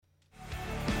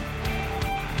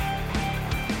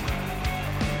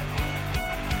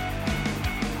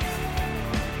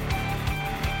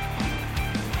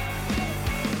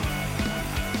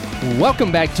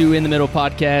Welcome back to In the Middle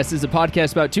Podcast. This is a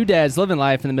podcast about two dads living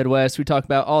life in the Midwest. We talk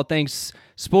about all things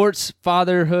sports,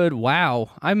 fatherhood. Wow,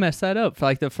 I messed that up for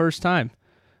like the first time.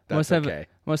 That's okay.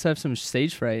 Must have some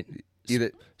stage fright.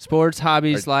 Either Sports,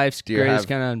 hobbies, life's do you greatest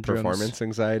have kind of performance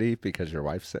anxiety because your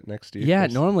wife's sitting next to you? Yeah,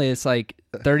 Chris? normally it's like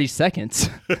 30 seconds.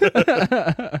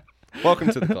 Welcome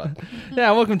to the club.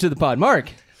 Yeah, welcome to the pod. Mark,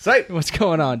 Sight. what's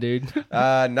going on, dude?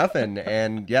 Nothing.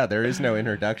 And yeah, there is no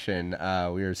introduction.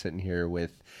 We are sitting here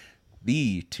with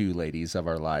the two ladies of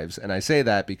our lives. And I say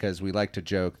that because we like to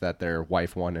joke that they're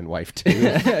wife one and wife two.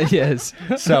 Yes.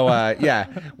 So, yeah,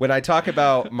 when I talk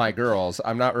about my girls,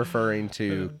 I'm not referring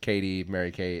to Katie, Mary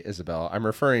Kay, Isabel. I'm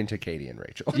referring to Katie and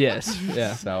Rachel. Yes.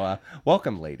 Yeah. So,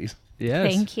 welcome, ladies.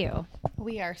 Yes. Thank you.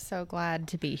 We are so glad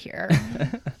to be here.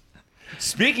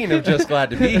 Speaking of just glad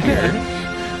to be here.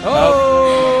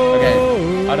 Oh.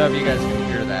 Okay. I don't know if you guys can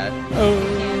hear that.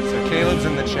 Oh. So Caleb's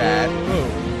in the chat.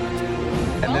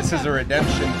 And this is a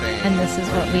redemption thing. And this is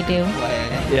what we do.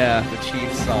 Play Yeah. the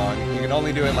Chiefs song. You can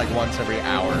only do it like once every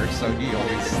hour, so he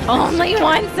always... Only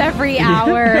once every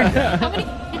hour.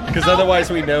 Because otherwise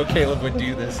we know Caleb would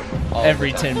do this all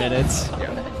Every the 10 time. minutes.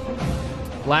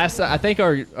 Yeah. I think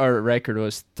our record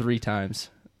was 3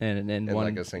 times and In one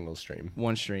like a single stream.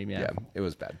 one stream. Yeah. Yeah, it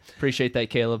was bad. Appreciate that,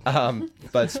 Caleb.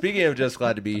 But speaking of Just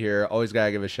Glad to Be Here, always got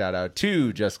to give a shout out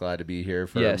to Just Glad to Be Here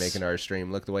for Yes. making our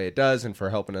stream look the way it does and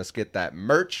for helping us get that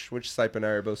merch, which Sipe and I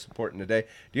are both supporting today.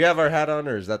 Do you have our hat on,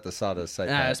 or is that the Sawdust Sipe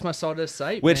hat? That's my Sawdust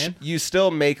site, Which man. you still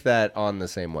make that on the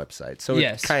same website, so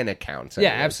Yes. it kind of counts. Yeah,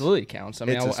 anyways. absolutely counts. I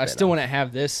mean, It's a I still spin-off. want to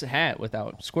have this hat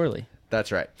without Squirrely. That's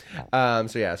right.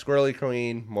 So yeah, Squirrely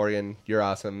Queen, Morgan, you're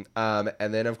awesome. And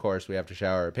then of course we have to shout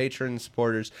out our patrons,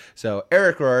 supporters. So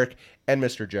Eric Rourke and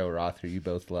Mr. Joe Roth, who you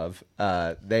both love.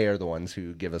 They are the ones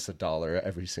who give us $1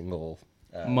 every single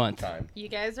Month. time. You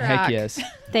guys are Heck yes.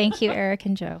 Thank you, Eric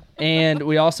and Joe. And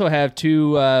we also have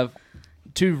two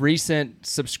recent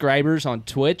subscribers on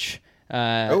Twitch.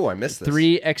 Oh, I missed this.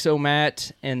 3XO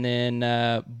Matt and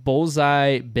then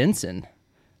Bullseye Benson.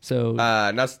 So,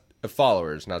 Not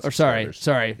followers, not or sorry,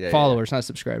 subscribers. Yeah, followers, not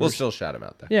subscribers. We'll still shout them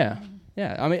out though. Yeah.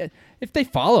 I mean, if they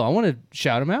follow, I want to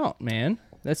shout them out, man.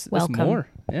 That's Welcome. more.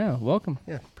 Yeah, welcome.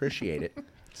 Yeah, appreciate it.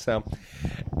 So,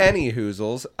 any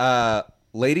hoozles,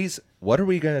 ladies, what are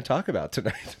we going to talk about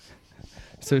tonight?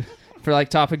 So, for like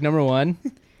topic number 1,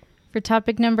 For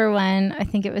topic number 1, I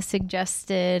think it was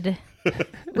suggested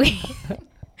we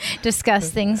discuss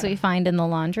things we find in the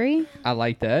laundry. I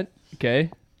like that.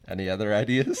 Okay. Any other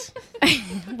ideas?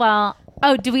 Well,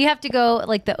 do we have to go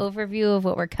like the overview of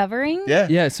what we're covering? Yeah.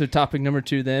 Yeah, so topic number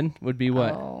 2 then would be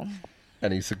what? Oh.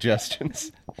 Any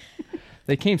suggestions?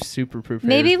 They came super prepared.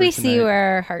 Maybe for we see tonight.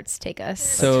 where our hearts take us.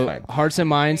 So fine. hearts and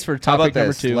minds for How about topic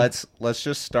number this? 2. Let's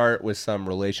just start with some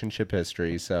relationship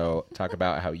history. So talk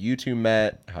about how you two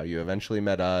met, how you eventually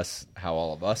met us, how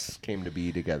all of us came to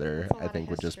be together. I think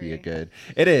would just be a good.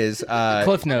 It is.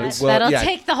 Cliff notes. well, That'll yeah.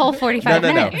 take the whole 45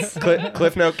 No. minutes.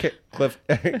 Cliff note.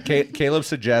 Caleb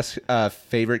suggests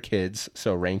favorite kids.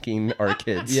 So ranking our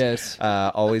kids. Yes.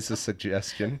 Always a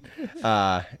suggestion.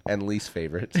 And least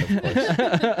favorites, of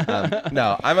course.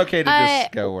 No, I'm okay to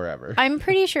just go wherever. I'm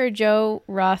pretty sure Joe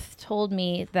Roth told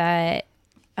me that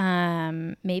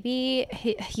maybe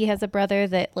he has a brother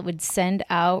that would send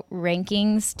out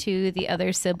rankings to the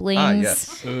other siblings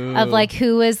Yes. of like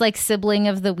who was like sibling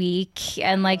of the week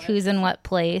and like who's in what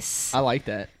place. I like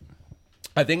that.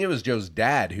 I think it was Joe's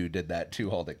dad who did that to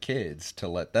all the kids to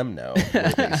let them know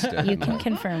where they stood. You can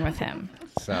confirm with him.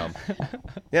 So,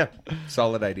 yeah,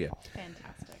 solid idea.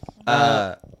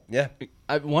 fantastic. Yeah.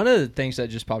 One of the things that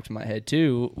just popped in my head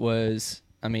too was,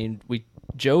 I mean,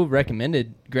 Joe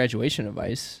recommended graduation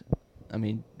advice. I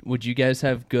mean, would you guys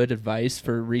have good advice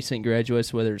for recent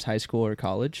graduates, whether it's high school or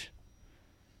college?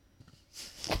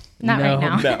 Not right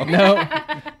now.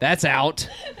 No, that's out.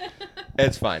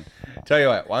 It's fine. Tell you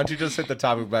what, why don't you just hit the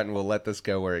topic button? We'll let this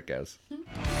go where it goes.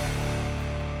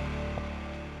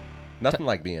 Nothing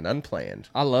like being unplanned.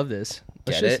 I love this.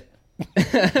 Get it?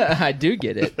 I do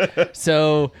get it.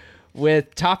 So,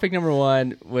 with topic number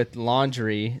 1, with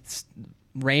laundry, it's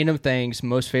random things,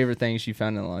 most favorite things you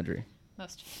found in the laundry.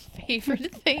 Most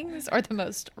favorite things or the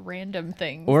most random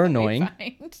things Or that we annoying.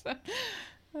 find?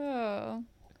 Oh,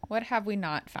 what have we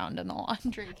not found in the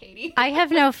laundry, Katie? I have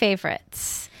no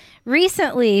favorites.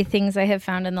 Recently, things I have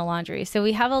found in the laundry. So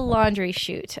we have a laundry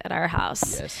chute at our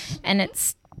house. Yes. And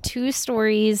it's 2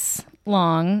 stories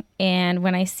long, and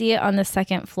when I see it on the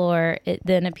second floor, it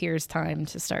then appears time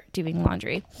to start doing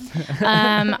laundry.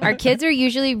 Our kids are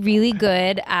usually really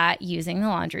good at using the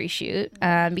laundry chute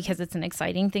because it's an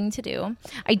exciting thing to do.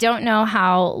 I don't know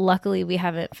how, luckily, we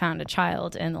haven't found a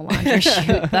child in the laundry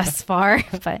chute thus far,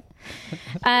 but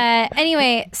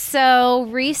anyway, so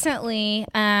recently,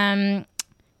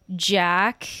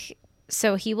 Jack,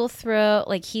 so he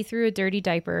threw a dirty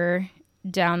diaper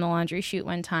down the laundry chute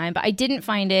one time, but I didn't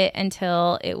find it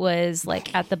until it was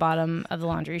like at the bottom of the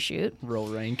laundry chute. Roll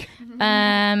rank.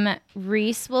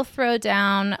 Reese will throw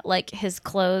down like his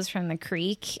clothes from the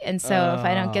creek, and so if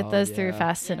I don't get those through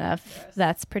fast enough,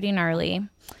 that's pretty gnarly.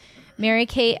 Mary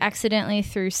Kate accidentally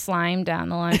threw slime down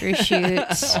the laundry chute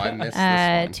I missed this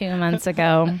one. 2 months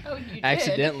ago. Oh, you did.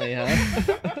 Accidentally,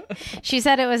 huh? She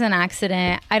said it was an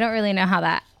accident. I don't really know how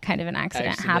that kind of an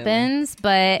accident happens,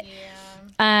 but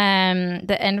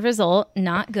the end result,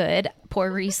 not good.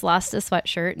 Poor Reese lost a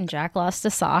sweatshirt and Jack lost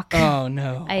a sock. Oh,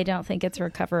 no. I don't think it's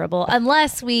recoverable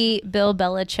unless we Bill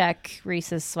Belichick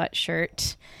Reese's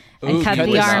sweatshirt and Ooh, cut cut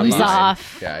the this arms out.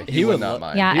 off. Yeah, He he would would not lo-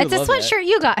 mind. Yeah, He it's a would love sweatshirt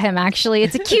you got him, actually.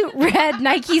 It's a cute red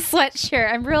Nike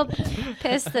sweatshirt. I'm real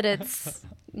pissed that it's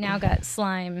now got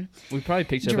slime We probably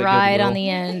picked up dried at on Goodwill. the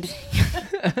end.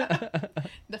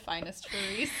 The finest for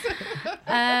Reese.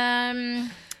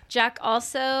 Jack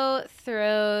also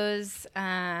throws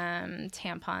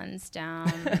tampons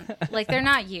down, like they're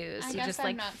not used. I You guess just I'm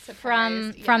like not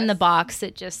from surprised, the yes. box.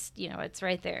 It just it's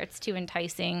right there. It's too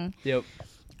enticing. Yep.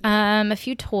 A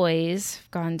few toys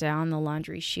have gone down the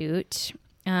laundry chute.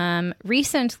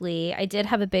 Recently, I did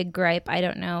have a big gripe. I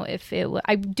don't know if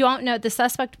I don't know. The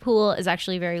suspect pool is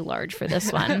actually very large for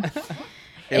this one.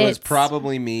 It was It's-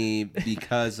 probably me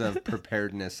because of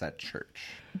preparedness at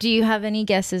church. Do you have any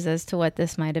guesses as to what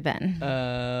this might have been?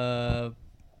 I'm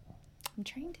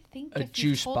trying to think A if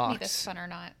juice you told me box. this one or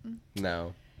not.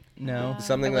 No. No.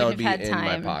 Something I that would wouldn't be have had in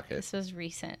my time. pocket. This was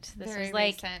recent. This Very was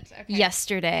like recent. Okay.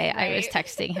 yesterday. I was Right.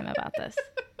 texting him about this.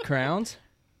 Crowns?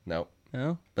 No.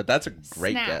 No. But that's a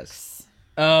great guess. Snacks.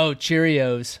 Oh,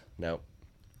 Cheerios. No.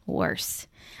 Worse.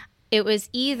 It was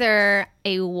either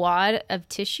a wad of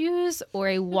tissues or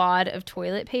a wad of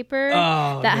toilet paper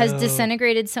that has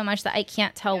disintegrated so much that I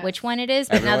can't tell which one it is.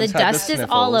 But now the Everyone's had the dust is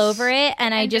all sniffles. over it,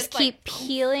 and I And just just, like, keep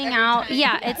peeling every out. time.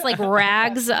 Yeah, it's like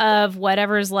rags of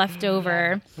whatever's left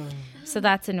over. So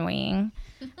that's annoying.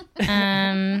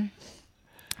 I'll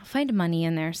find money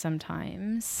in there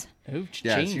sometimes. Oh, Yeah, it's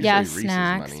change. usually Yeah, Reese's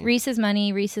snacks. money. Reese's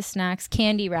money, Reese's snacks,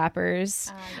 candy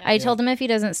wrappers. I told him if he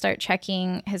doesn't start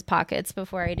checking his pockets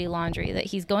before I do laundry that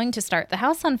he's going to start the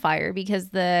house on fire because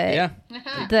the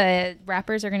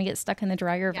wrappers are going to get stuck in the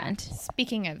dryer vent.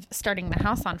 Speaking of starting the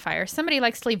house on fire, somebody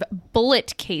likes to leave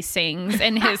bullet casings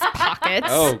in his pockets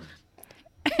Oh,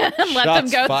 and let them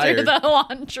shots go fired. through the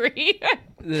laundry.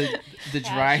 The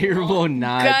dryer will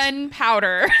not.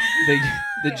 Gunpowder.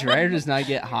 The dryer does not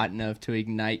get hot enough to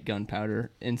ignite gunpowder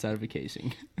inside of a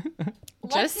casing.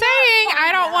 Just saying, I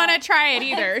don't want to try it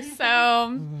either.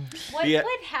 So, What Yeah.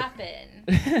 would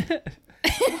happen?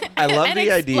 I love an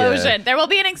the explosion. idea. There will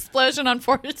be an explosion on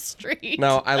 4th Street.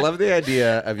 No, I love the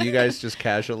idea of you guys just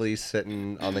casually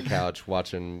sitting on the couch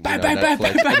watching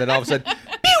Netflix, and then all of a sudden, pew,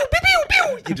 pew, pew,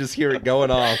 pew, you just hear it going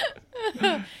off.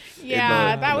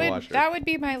 Yeah, in the washer. that would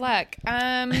be my luck.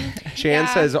 Chan Yeah.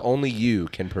 says only you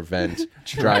can prevent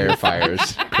dryer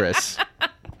fires, Chris.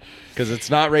 Because it's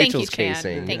not Rachel's Thank you, Chan.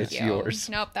 casing, Thank it's you. yours.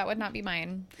 Nope, that would not be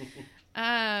mine.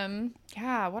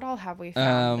 Yeah, what all have we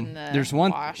found in the There's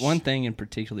wash? one thing in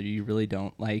particular you really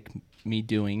don't like me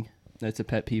doing. That's a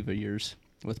pet peeve of yours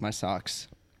with my socks.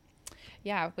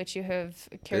 Yeah, which you have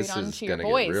carried This on is to your gonna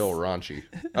boys. get real raunchy.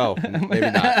 Oh, maybe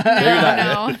not. Maybe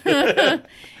not. No.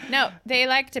 No, they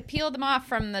like to peel them off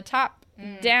from the top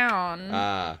down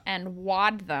Ah, and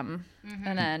wad them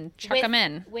and then chuck them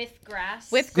in. With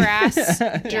grass. With grass,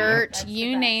 dirt, That's the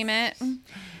you best. name it.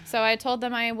 So I told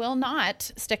them I will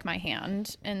not stick my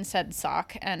hand in said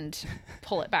sock and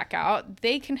pull it back out.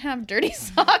 They can have dirty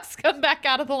socks come back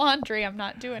out of the laundry. I'm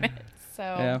not doing it. So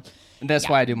Yeah, and that's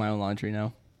why I do my own laundry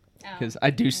now. Oh. Because I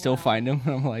do still find them,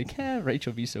 and I'm like,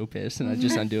 Rachel will be so pissed, and I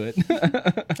just undo it.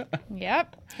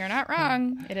 Yep, you're not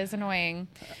wrong. It is annoying.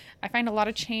 I find a lot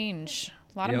of change,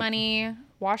 a lot of Yep. money,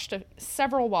 washed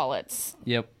several wallets,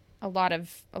 Yep. a lot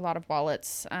of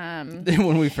wallets.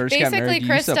 When we first got Basically, married, you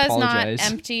Chris used to does not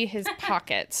apologize. empty his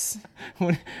pockets.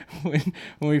 when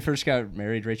we first got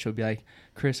married, Rachel would be like,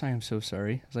 "Chris, I am so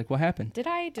sorry." I was like, "What happened?" Did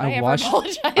I ever washed,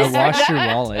 apologize? I for washed your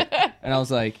that? wallet, and I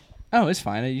was like, "Oh, it's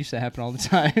fine. It used to happen all the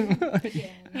time."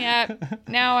 Yeah.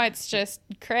 Now it's just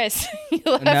Chris, you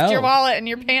left No. your wallet in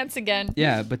your pants again.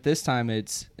 Yeah, but this time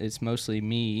it's mostly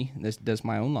me that does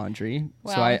my own laundry.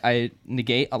 So Well, I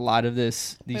negate a lot of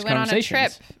these We went on a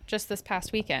conversations. trip just this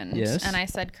past weekend. Yes. And I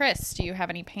said, Chris, do you have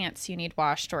any pants you need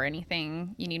washed or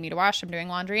anything you need me to wash? I'm doing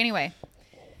laundry anyway.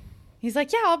 He's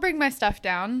like, yeah, I'll bring my stuff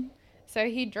down. So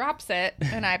he drops it,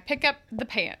 and I pick up the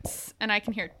pants, and I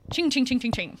can hear ching, ching, ching,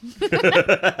 ching, ching.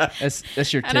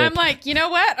 That's your tip. And I'm like, you know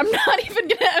what? I'm not even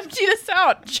going to empty this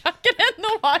out. Chuck it in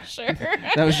the washer.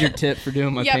 That was your tip for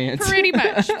doing my Yeah, pants. pretty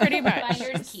much, pretty much.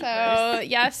 Finders So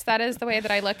yes, that is the way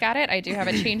that I look at it. I do have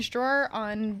a change drawer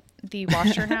on the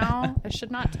washer now. I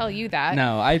should not tell you that.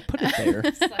 No, I put it there.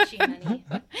 Slushy money,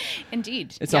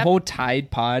 Indeed. It's Yep. a whole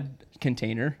Tide Pod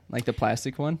container, like the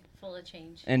plastic one. full of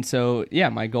change. And so, yeah,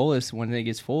 my goal is when it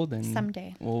gets full, then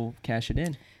Someday. we'll cash it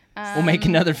in. We'll make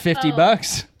another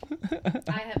 $50.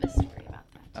 I have a story about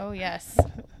that. Oh yes.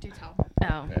 Do tell.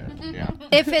 Oh. Yeah.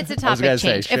 If it's a topic gonna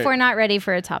say, change. shit. If we're not ready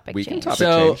for a topic We can change. talk-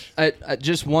 So, change.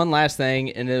 just one last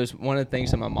thing, and it was one of the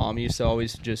things that my mom used to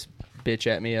always just bitch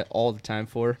at me all the time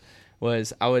for,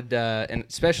 was I would, and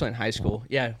especially in high school,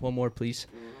 yeah, one more please.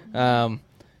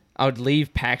 I would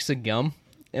leave packs of gum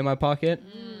in my pocket,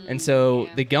 and so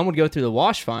the gum would go through the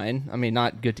wash fine. I mean,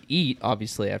 not good to eat,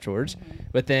 obviously, afterwards,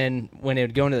 but then when it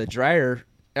would go into the dryer,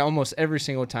 almost every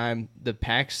single time the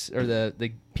packs or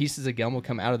the pieces of gum will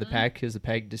come out of the pack because the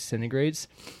pack disintegrates,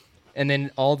 and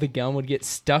then all the gum would get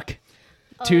stuck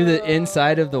to the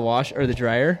inside of the wash or the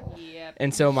dryer. Yep.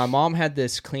 And so my mom had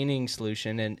this cleaning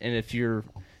solution, and if you're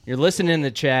listening in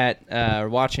the chat or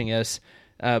watching us,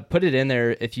 put it in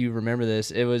there if you remember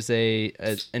this. It was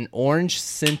an orange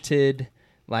scented,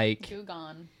 like,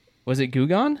 Goo-gone. was it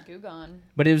Goo-Gone? Goo-gone.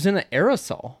 But it was in an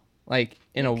aerosol, like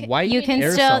in a white You can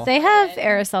aerosol. still, they have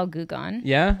aerosol Goo Gone.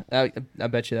 Yeah, I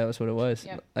bet you that was what it was.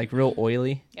 Yep. Like real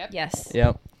oily. Yep. Yes.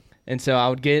 Yep. And so I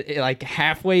would get it like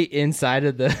halfway inside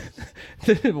of the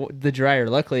the dryer.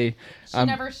 Luckily, She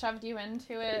never shoved you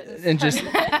into it. and just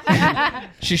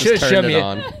she should have turned shoved it me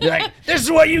on. Be like, this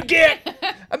is what you get.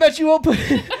 I bet you won't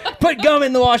put gum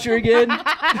in the washer again.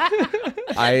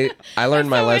 I learned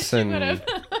my so wish you lesson would've.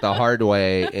 the hard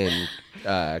way in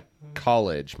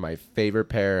college. My favorite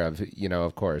pair of,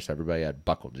 of course, everybody had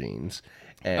buckle jeans.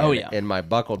 And Oh, yeah. in my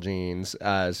buckle jeans,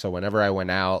 so whenever I went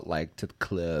out, like to the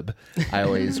club, I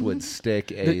always would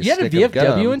stick a You had a stick of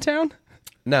gum. VFW in town?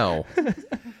 No,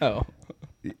 Oh,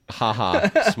 haha,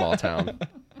 small town.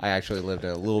 I actually lived in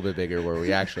a little bit bigger where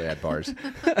we actually had bars.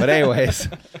 But anyways,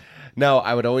 no,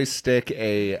 I would always stick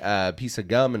a piece of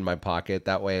gum in my pocket.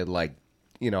 That way, like,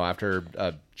 after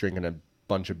drinking a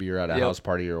bunch of beer at a Yep. house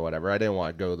party or whatever, I didn't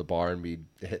want to go to the bar and be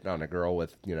hitting on a girl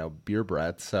with, beer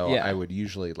breath. So Yeah. I would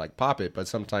usually like pop it, but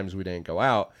sometimes we didn't go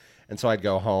out. And so I'd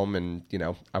go home and,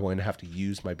 I wouldn't have to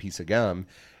use my piece of gum.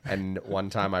 And one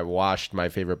time I washed my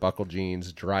favorite buckle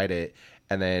jeans, dried it,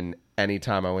 and then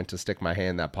anytime I went to stick my hand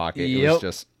in that pocket, it Yep. was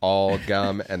just all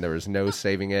gum and there was no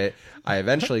saving it. I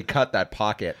eventually cut that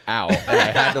pocket out and I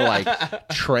had to like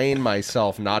train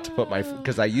myself not to put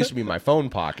because I used to be my phone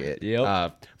pocket,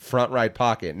 Yep. front right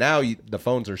pocket. Now the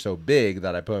phones are so big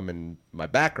that I put them in my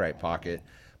back right pocket.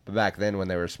 But back then when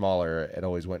they were smaller, it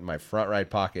always went in my front right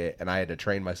pocket and I had to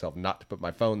train myself not to put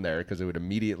my phone there because it would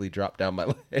immediately drop down my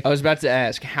leg. I was about to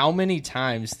ask, how many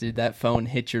times did that phone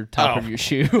hit your top of your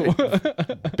shoe?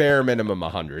 Bare minimum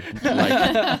 100.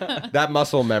 Like that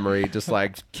muscle memory, just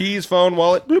like keys, phone,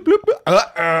 wallet, bloop, bloop,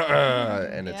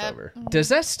 bloop, and it's Yep. over. Does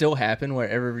that still happen where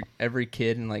every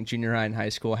kid in like junior high and high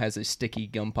school has a sticky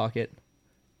gum pocket?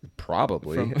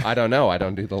 Probably. I don't know. I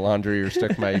don't do the laundry or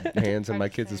stick my hands in my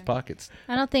kids' pockets.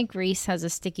 I don't think Reese has a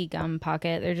sticky gum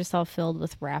pocket. They're just all filled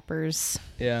with wrappers.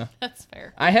 Yeah. That's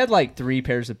fair. I had like 3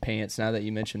 pairs of pants. Now that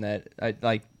you mentioned that, I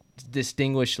like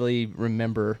distinguishedly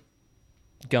remember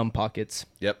gum pockets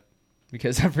Yep.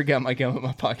 because I forgot my gum in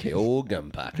my pocket. The old gum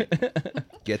pocket.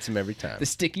 Gets him every time. The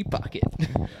sticky pocket.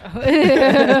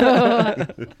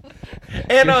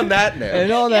 And on that note,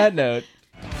 And on that note,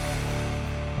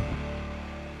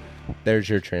 there's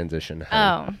your transition.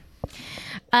 honey.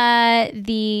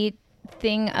 The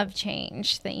thing of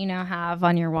change that you now have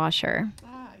on your washer.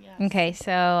 Okay,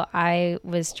 so I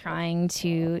was trying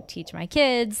to teach my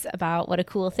kids about what a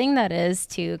cool thing that is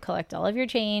to collect all of your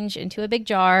change into a big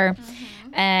jar.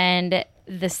 And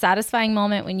the satisfying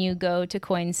moment when you go to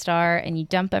Coinstar and you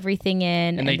dump everything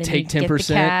in And they then take you get the 10%?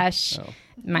 cash. Oh.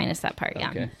 Minus that part, yeah.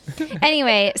 Okay.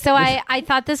 Anyway, so I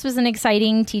thought this was an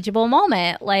exciting, teachable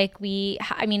moment. Like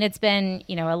it's been,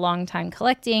 a long time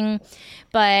collecting,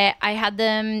 but I had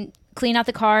them clean out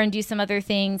the car and do some other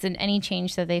things, and any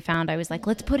change that they found, I was like,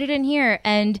 let's put it in here.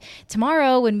 And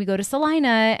tomorrow when we go to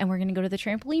Salina, and we're going to go to the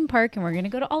trampoline park, and we're going to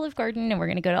go to Olive Garden, and we're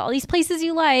going to go to all these places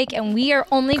you like, and we are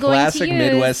only Classic going to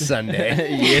use Midwest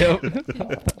Sunday.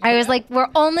 Yep. I was like, we're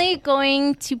only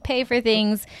going to pay for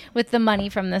things with the money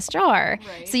from this jar.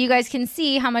 Right. So you guys can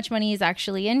see how much money is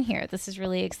actually in here. This is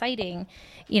really exciting,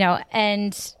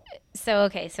 and so,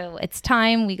 okay, so it's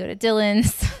time we go to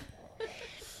Dylan's.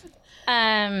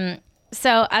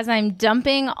 So as I'm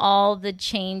dumping all the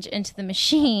change into the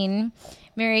machine,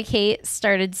 Mary Kate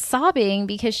started sobbing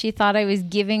because she thought I was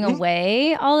giving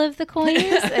away all of the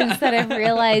coins instead of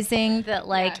realizing that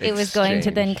it was going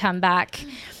to then come back.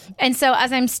 And so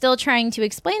as I'm still trying to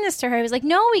explain this to her, I was like,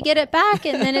 no, we get it back.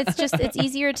 And then it's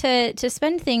easier to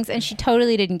spend things. And she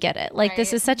totally didn't get it.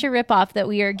 This is such a ripoff that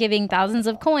we are giving thousands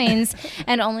of coins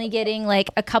and only getting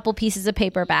a couple pieces of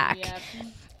paper back. Yep.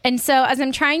 And so as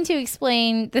I'm trying to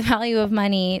explain the value of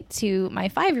money to my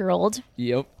 5-year-old,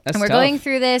 Yep. That's and we're tough. going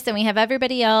through this, and we have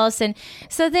everybody else. And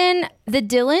so then the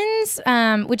Dillons,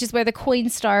 which is where the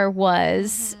Coinstar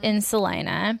was in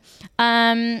Salina,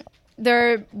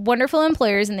 they're wonderful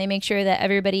employers, and they make sure that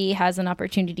everybody has an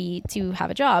opportunity to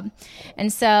have a job.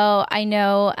 And so I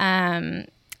know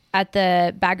at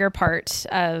the bagger part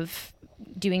of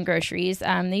doing groceries,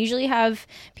 they usually have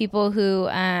people who,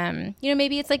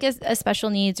 maybe it's a special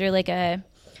needs or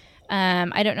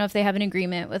I don't know if they have an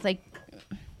agreement with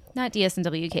not DS and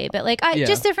WK, but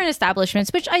just different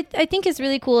establishments, which I think is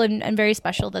really cool and very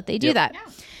special that they do that.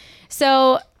 Yeah.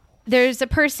 So there's a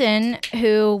person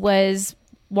who was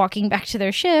walking back to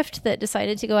their shift that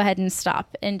decided to go ahead and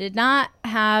stop and did not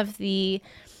have the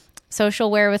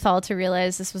social wherewithal to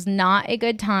realize this was not a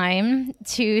good time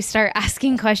to start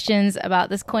asking questions about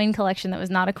this coin collection that was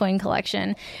not a coin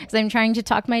collection, as I'm trying to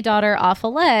talk my daughter off a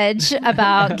ledge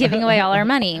about giving away all our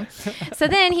money. So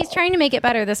then he's trying to make it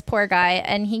better, this poor guy,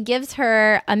 and he gives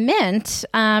her a mint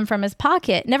from his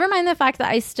pocket. Never mind the fact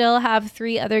that I still have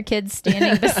 3 other kids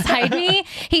standing beside me.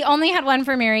 He only had one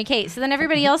for Mary Kate. So then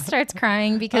everybody else starts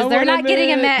crying because they're not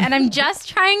getting a mint, and I'm just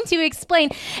trying to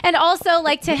explain and also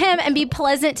to him and be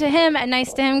pleasant to him and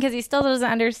nice to him because he still doesn't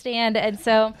understand. And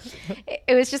so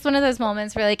it was just one of those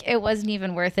moments where it wasn't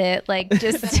even worth it.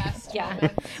 Yeah.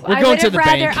 We're going to the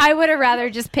bank. I would have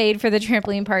rather just paid for the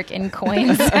trampoline park in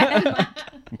coins. I'm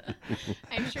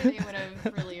sure they would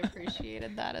have really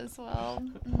appreciated that as well.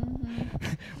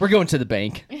 We're going to the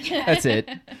bank. That's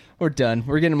it. We're done.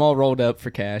 We're getting them all rolled up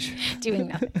for cash. Doing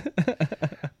nothing.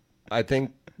 I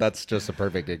think that's just a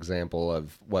perfect example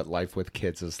of what life with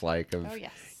kids is like. Oh, yes.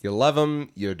 You love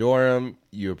them, you adore them,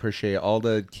 you appreciate all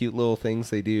the cute little things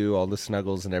they do, all the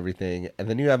snuggles and everything. And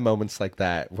then you have moments like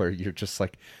that where you're just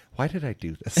like, why did I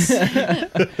do this?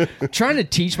 Trying to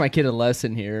teach my kid a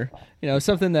lesson here.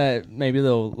 Something that maybe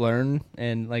they'll learn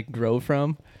and grow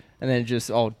from. And then it just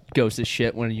all goes to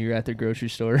shit when you're at the grocery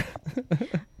store.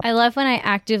 I love when I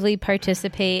actively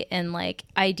participate in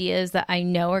ideas that I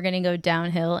know are going to go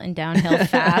downhill and downhill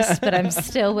fast, but I'm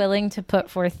still willing to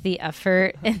put forth the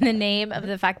effort in the name of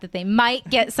the fact that they might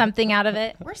get something out of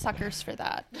it. We're suckers for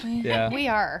that. Yeah. We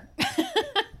are.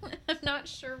 I'm not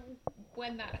sure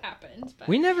when that happened. But.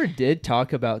 We never did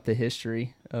talk about the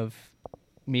history of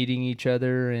meeting each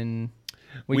other, and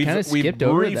we kind of skipped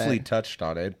over that. We've briefly touched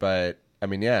on it, but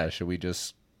should we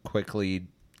just quickly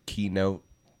keynote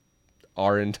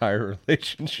our entire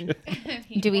relationship?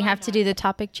 Do we have to do the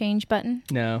topic change button?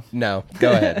 No. No,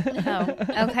 go ahead. Oh,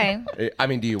 okay.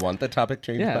 Do you want the topic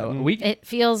change Yeah, button? It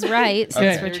feels right since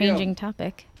Okay. we're There you changing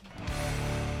topic.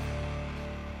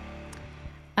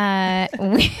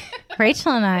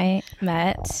 Rachel and I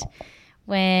met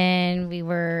when we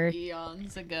were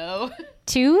Eons ago.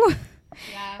 2,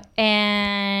 Yeah.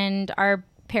 and our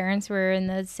parents were in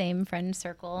the same friend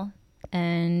circle,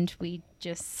 and we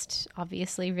just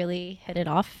obviously really hit it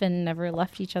off and never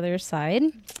left each other's side.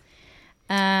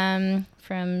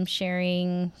 From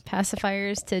sharing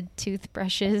pacifiers to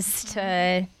toothbrushes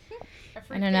to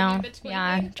I don't know,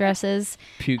 dresses,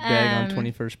 Puke bag Um, on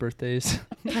 21st birthdays.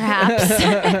 perhaps.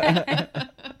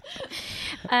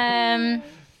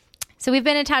 So we've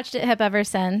been attached at hip ever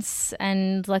since,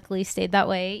 and luckily stayed that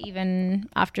way even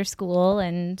after school.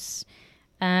 And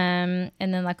then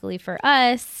luckily for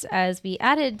us, as we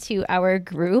added to our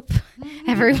group,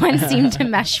 everyone seemed to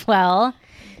mesh well.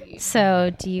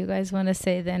 So do you guys want to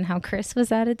say then how Chris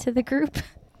was added to the group?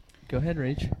 Go ahead,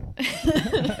 Rach.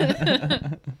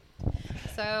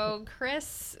 So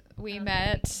Chris, we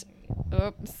met.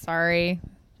 Oops, sorry.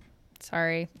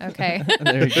 Okay.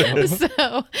 There you go.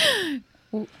 So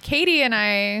Katie and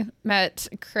I met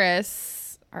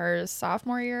Chris our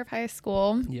sophomore year of high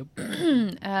school Yep.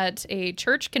 at a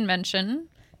church convention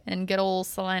in good old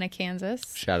Salina,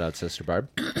 Kansas. Shout out Sister Barb.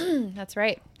 That's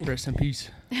right. Rest in peace.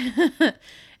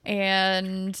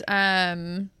 And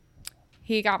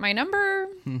he got my number,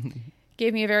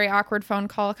 gave me a very awkward phone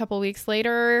call a couple weeks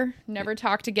later, never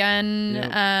talked again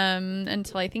Yep.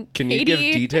 until I think Can Katie. you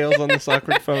give details on this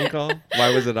awkward phone call?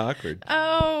 Why was it awkward?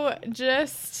 Oh,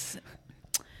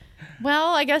 well,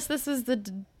 I guess this is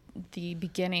the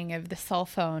beginning of the cell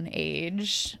phone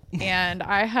age, and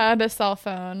I had a cell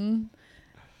phone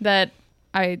that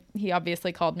he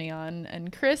obviously called me on,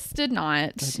 and Chris did not.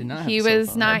 I did not have He a cell was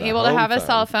phone. not Had the able to home have a phone.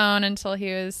 cell phone until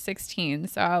he was 16.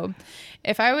 So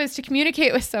if I was to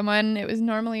communicate with someone, it was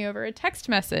normally over a text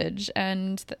message,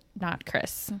 and not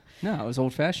Chris. No, I was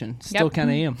old fashioned. Still kind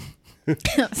of am.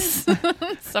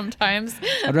 Sometimes.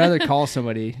 I'd rather call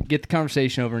somebody, get the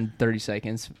conversation over in 30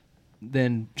 seconds,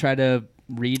 than try to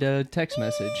read a text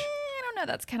message. I don't know.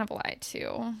 That's kind of a lie,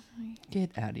 too.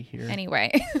 Get out of here.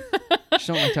 Anyway. Just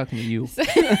don't like talking to you.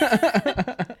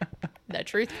 The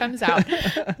truth comes out.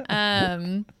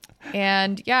 And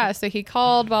yeah, so he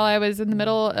called while I was in the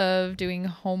middle of doing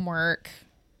homework Do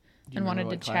you and remember wanted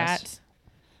what to class? chat. I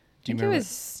Do you think it remember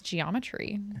was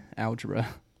geometry. algebra?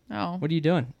 Oh, What are you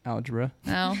doing? Algebra.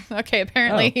 no. Okay,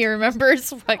 apparently Oh. he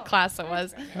remembers what class it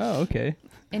was. Oh, okay.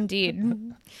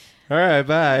 Indeed. All right,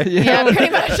 bye. Yeah, pretty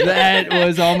much. That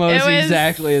was almost It was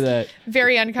exactly that.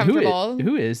 Very uncomfortable.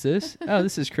 Who is this? Oh,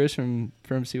 this is Chris from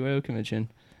CYO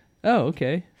Convention. Oh,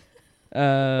 okay. What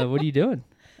are you doing?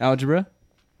 Algebra.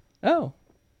 Oh,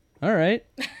 all right.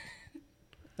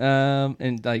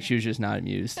 And like she was just not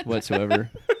amused whatsoever.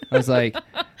 I was like,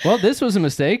 well, this was a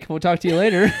mistake. We'll talk to you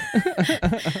later.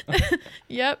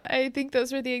 Yep, I think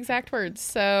those were the exact words.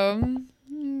 So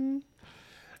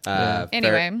Fair-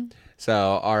 anyway,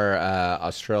 So our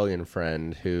Australian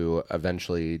friend, who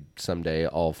eventually someday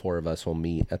all four of us will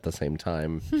meet at the same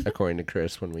time, according to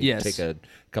Chris, when we Yes. take a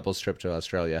couple trip to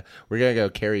Australia, we're gonna go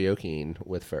karaokeing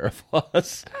with Farrah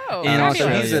Floss. oh, In So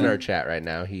Australia. he's in our chat right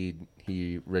now. He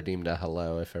redeemed a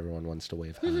hello if everyone wants to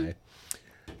wave hi.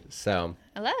 So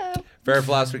hello. Farrah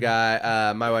Floss, we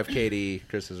got my wife Katie,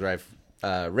 Chris's wife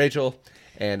Rachel.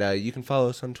 And you can follow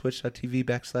us on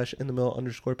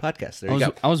twitch.tv/inthemiddle_podcast. There you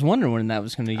go. I was wondering when that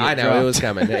was going to get I know, dropped. it was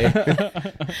coming.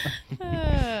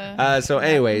 So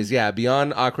anyways, yeah,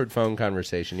 beyond awkward phone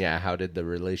conversation, yeah, how did the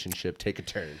relationship take a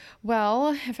turn?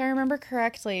 Well, if I remember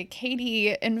correctly,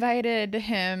 Katie invited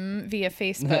him via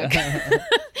Facebook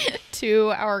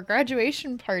to our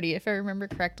graduation party, if I remember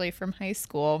correctly, from high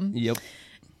school. Yep.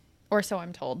 Or so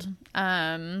I'm told.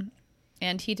 And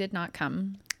he did not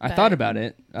come. I thought about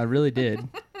it. I really did.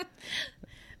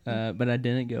 But I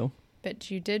didn't go.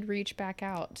 But you did reach back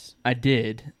out. I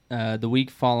did. The week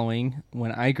following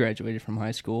when I graduated from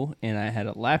high school, and I had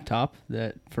a laptop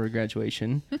for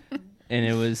graduation. And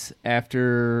it was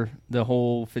after the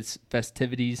whole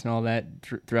festivities and all that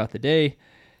throughout the day.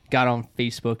 Got on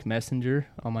Facebook Messenger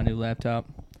on my new laptop.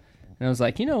 And I was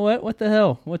like, you know what? What the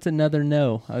hell? What's another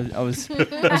no? I was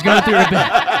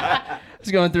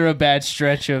going through a bad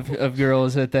stretch of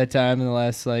girls at that time in the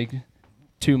last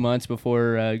 2 months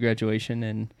before graduation,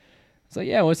 and it's like,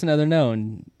 yeah, what's another no?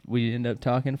 And we end up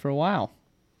talking for a while.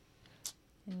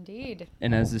 Indeed.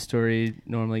 And as the story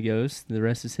normally goes, the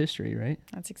rest is history, right?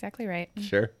 That's exactly right.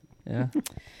 Sure. Yeah.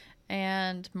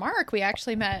 And Mark, we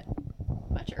actually met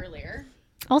much earlier.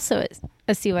 Also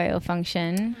a CYO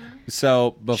function.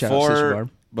 So Shout out Sister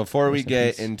before Barb. we Rest in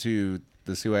get peace. into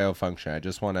the CYO function, I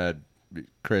just want to,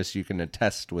 Chris, you can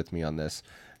attest with me on this.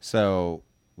 So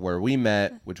where we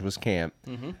met, which was camp,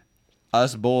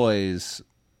 us boys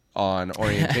on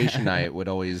orientation night would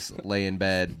always lay in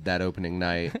bed that opening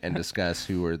night and discuss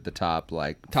who were the top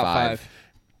five.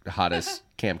 hottest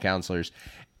camp counselors.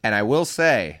 And I will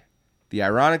say, the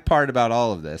ironic part about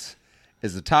all of this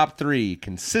is the top three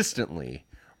consistently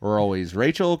were always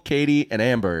Rachel, Katie, and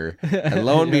Amber. And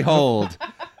lo and behold,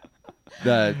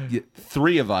 the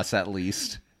three of us at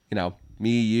least,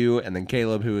 me, you, and then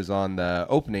Caleb, who was on the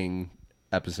opening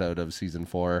episode of season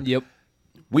 4. Yep.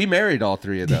 We married all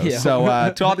three of those. Yeah.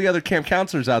 So to all the other camp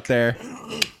counselors out there,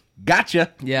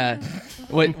 gotcha. Yeah.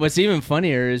 What's even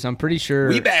funnier is I'm pretty sure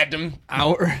We bagged them.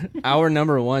 our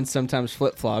number one sometimes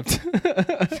flip flopped.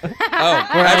 Oh,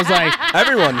 Where I was like,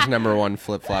 everyone's number one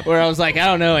flip flop. I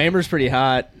don't know, Amber's pretty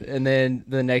hot, and then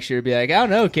the next year be like, I don't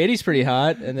know, Katie's pretty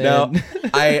hot, and then No,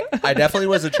 I definitely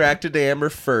was attracted to Amber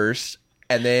first,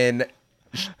 and then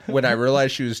when I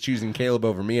realized she was choosing Caleb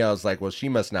over me, I was like, well, she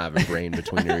must not have a brain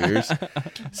between her ears.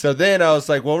 So then I was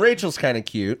like, well, Rachel's kind of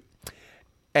cute.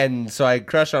 And so I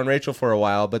crushed on Rachel for a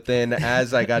while, but then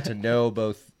as I got to know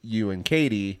both you and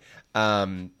Katie,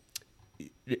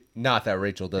 Not that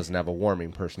Rachel doesn't have a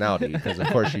warming personality, because of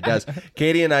course she does.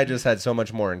 Katie and I just had so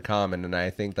much more in common, and I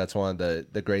think that's one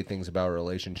of the great things about a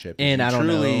relationship. And I don't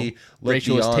know,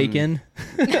 Rachel was taken.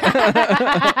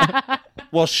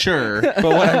 Well, sure, but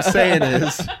what I'm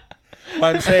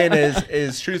saying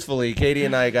is truthfully, Katie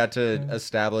and I got to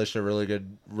establish a really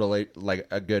good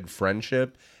a good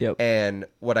friendship. Yep. And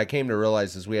what I came to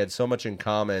realize is we had so much in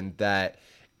common that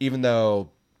even though,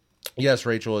 yes,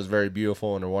 Rachel is very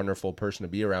beautiful and a wonderful person to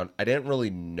be around, I didn't really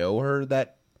know her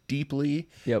that deeply.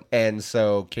 Yep. And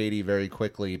so Katie very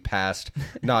quickly passed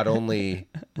not only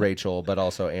Rachel, but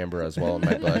also Amber as well in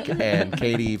my book. And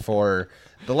Katie, for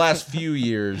the last few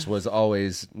years, was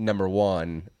always number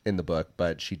one in the book,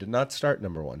 but she did not start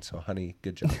number one. So, honey,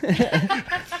 good job.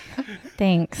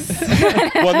 Thanks.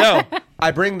 Well, no,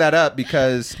 I bring that up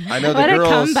because I know the What girls.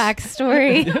 a comeback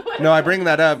story. No, I bring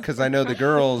that up because I know the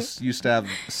girls used to have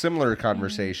similar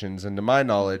conversations, and to my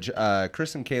knowledge,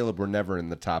 Chris and Caleb were never in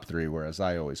the top 3, whereas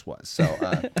I always was. So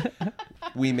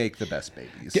we make the best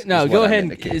babies. No, is go what I'm ahead.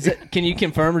 indicating. Can you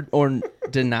confirm or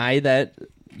deny that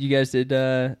you guys did?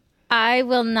 I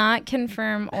will not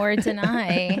confirm or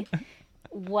deny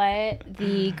what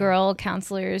the girl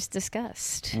counselors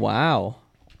discussed. Wow,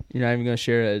 you're not even going to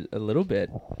share a little bit.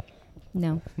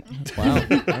 No. Wow.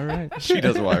 All right. She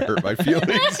doesn't want to hurt my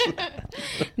feelings.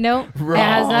 Nope. It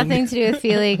has nothing to do with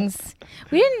feelings.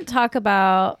 We didn't talk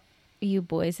about you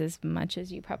boys as much as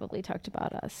you probably talked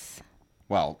about us.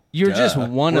 Well, You're just duh.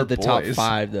 one We're of the boys. top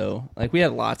 5, though. Like, we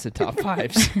had lots of top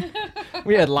 5s.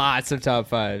 We had lots of top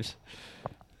 5s.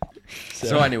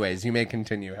 So, anyways, you may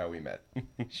continue how we met.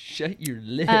 Shut your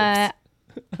lips.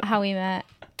 How we met?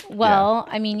 Well,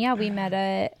 I mean, yeah, we met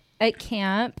at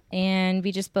camp, and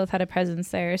we just both had a presence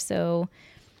there. So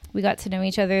we got to know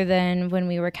each other then when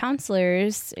we were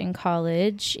counselors in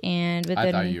college. And but I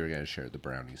then, thought you were going to share the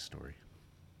brownie story.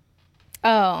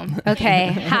 oh,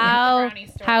 okay. Brownie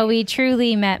story. How we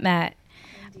truly met.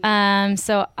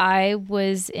 So I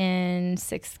was in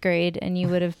 6th grade, and you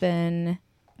would have been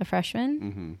a freshman.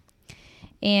 Mm-hmm.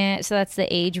 And so that's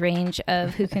the age range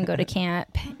of who can go to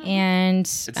camp. And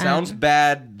It sounds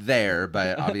bad there,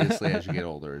 but obviously as you get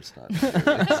older, it's not.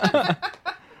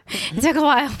 it took a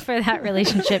while for that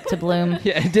relationship to bloom.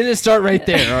 Yeah, it didn't start right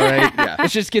there, all right? Yeah.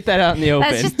 Let's just get that out in the open.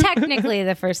 That's just technically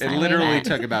the first It time we literally met.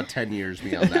 took about 10 years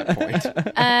beyond that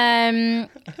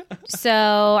point.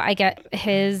 So I get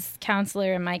his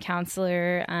counselor and my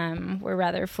counselor were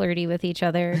rather flirty with each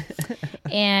other.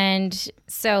 And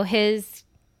so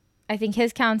I think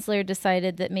his counselor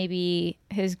decided that maybe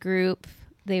his group,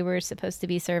 they were supposed to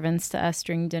be servants to us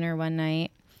during dinner one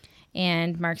night.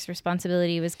 And Mark's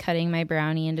responsibility was cutting my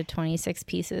brownie into 26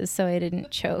 pieces so I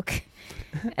didn't choke.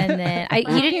 And then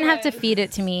you didn't have to feed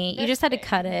it to me. You just had to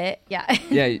cut it. Yeah.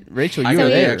 Yeah, Rachel, I you got were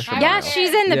the there. extra Yeah, mile.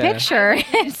 she's in the Yeah. picture.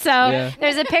 So Yeah.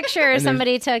 there's a picture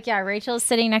somebody took. Yeah, Rachel's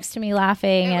sitting next to me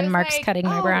laughing, It and was Mark's like, cutting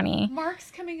my "Oh, brownie.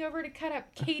 Mark's coming over to cut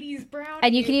up Katie's brownie.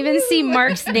 And you can even see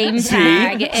Mark's name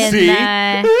tag in See?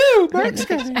 the. Woo, Mark's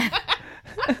coming.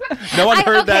 No one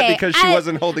heard that okay, because she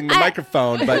wasn't holding the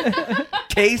microphone, but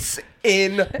case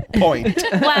in point.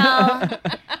 Well,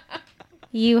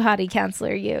 you hottie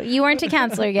counselor, you weren't a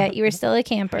counselor yet. You were still a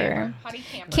camper. Hottie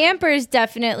camper. Campers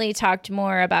definitely talked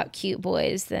more about cute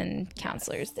boys than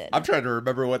counselors did. I'm trying to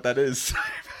remember what that is.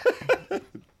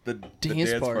 the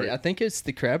Dance party. I think it's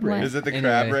the crab rave. What? Is it the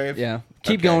crab rave? Yeah.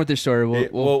 Keep Okay. going with your story.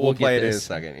 We'll get play it in a this.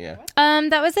 second. Yeah.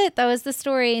 That was it. That was the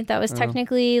story. That was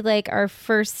technically like our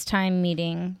first time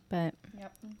meeting. But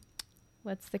Yep.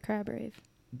 what's the crab rave?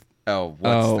 Oh,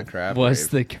 what's the crab what's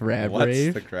rave? the crab What's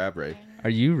rave? the crab rave? Are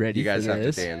you ready You guys for have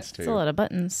this? to dance It's a too. lot of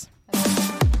buttons.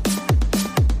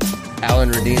 Alan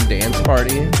Redeem dance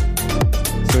party.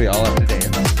 So we all have to dance.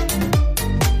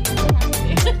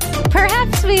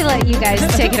 Perhaps we let you guys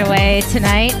take it away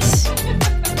tonight.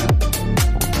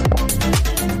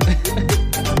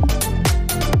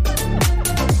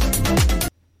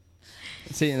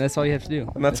 See, and that's all you have to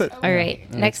do. And that's it. All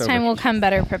right. Next over. time we'll come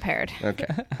better prepared. Okay.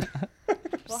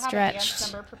 We'll have a Stretched.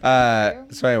 dance number prepared for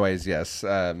you. So, anyways, yes,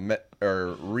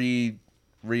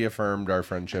 reaffirmed our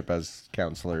friendship as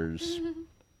counselors,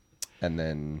 and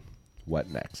then what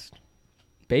next?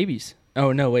 Babies.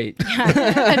 Oh, no, wait.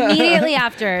 Immediately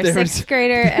after, There was- 6th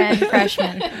grader and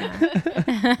freshman.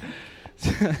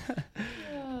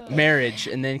 Marriage,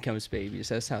 and then comes babies.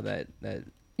 That's how that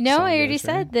No, song I already goes,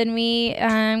 right? said. Then we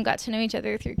got to know each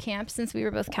other through camp since we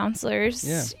were both counselors.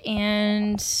 Yeah.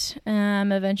 And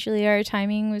eventually our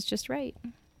timing was just right.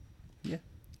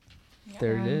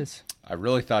 There it is. I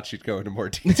really thought she'd go into more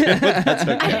detail, but that's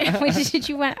okay. Did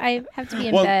you want? I have to be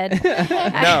in Well, bed.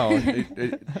 No,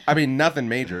 I mean nothing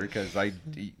major because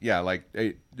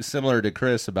similar to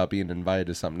Chris about being invited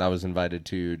to something. I was invited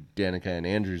to Danica and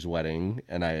Andrew's wedding,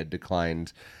 and I had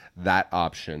declined that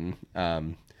option,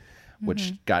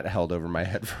 which got held over my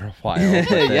head for a while.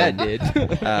 But Yeah, it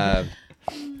then,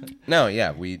 did. no,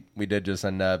 yeah, we did just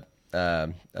end up.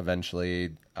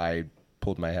 Eventually, I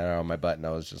pulled my head out of my butt, and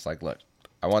I was just like, "Look,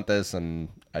 I want this, and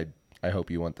I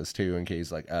hope you want this too." And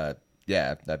Kay's like,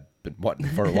 yeah, I've been wanting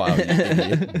for a while." You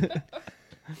idiot."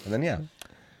 And then, yeah,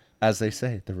 as they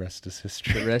say, the rest is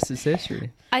history. The rest is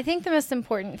history. I think the most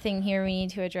important thing here we need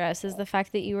to address is the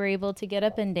fact that you were able to get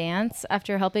up and dance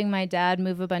after helping my dad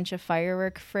move a bunch of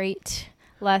firework freight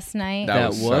last night. That That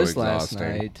was was, so last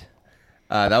exhausting. night.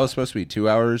 That was supposed to be 2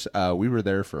 hours. We were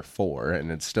there for 4, and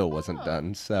it still wasn't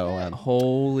done. So,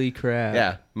 Holy crap.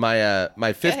 yeah, my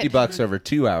 $50 over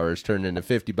 2 hours turned into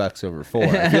 $50 over 4.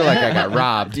 I feel like I got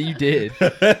robbed. You did.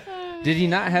 Did he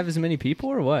not have as many people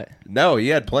or what? No, he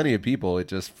had plenty of people. It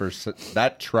just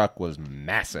that truck was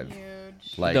massive.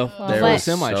 Like The there full was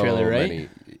semi-trailer, right? many-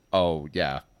 Oh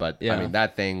yeah, but Yeah. I mean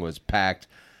that thing was packed,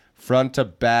 front to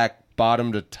back,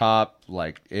 bottom to top.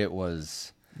 Like it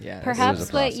was. Yeah. was Perhaps a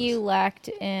what process. you lacked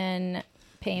in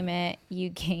payment, you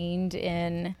gained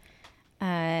in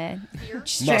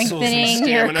strengthening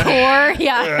your stamina. core.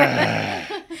 Yeah.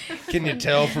 Can you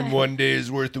tell from one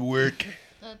day's worth of work?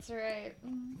 That's right.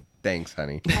 Thanks,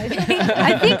 honey.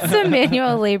 I think some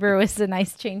manual labor was a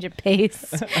nice change of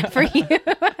pace for you.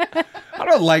 I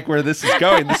don't like where this is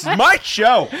going. This is my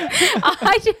show.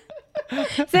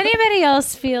 Does anybody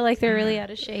else feel like they're really out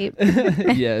of shape?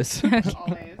 Yes.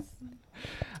 Always.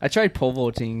 I tried pole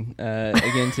vaulting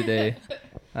again today.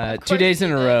 2 course days in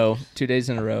you a did. row. 2 days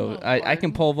in a row. Oh, I can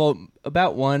Lord. pole vault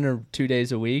about 1 or 2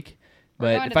 days a week. We're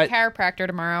But going if to I the chiropractor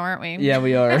tomorrow, aren't we? yeah,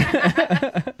 we are.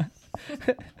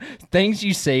 Things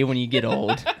you say when you get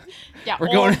old. Yeah.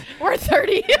 We're going- We're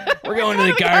 30. We're going to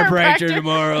the chiropractor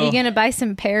tomorrow. Are you going to buy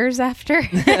some pears after?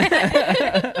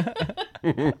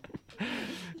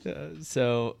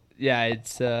 So yeah,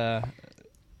 it's I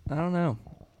don't know.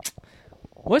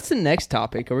 What's the next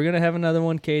topic? Are we gonna have another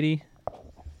one, Katie?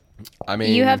 I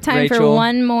mean, You have time for Rachel,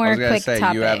 one I more was gonna quick say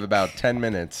topic. you have about 10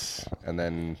 minutes, and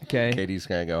then Okay. Katie's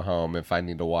gonna go home. If I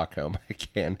need to walk home, I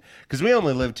can, because we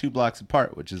only live 2 blocks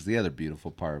apart, which is the other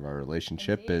beautiful part of our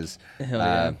relationship. Is Hell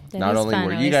yeah. That not is only fun,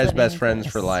 were you always guys living best in friends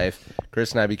place. for life,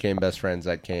 Chris and I became best friends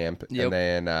at camp, Yep.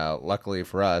 and then luckily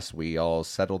for us, we all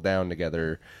settled down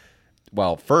together.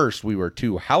 Well, first we were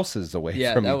 2 houses away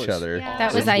Yeah, from that each was other. Yeah.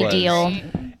 That was which ideal.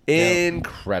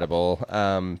 Incredible.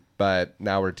 But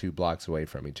now we're 2 blocks away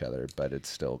from each other, but it's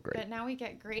still great. But now we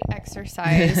get great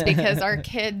exercise because our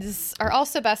kids are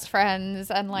also best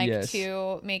friends and like Yes.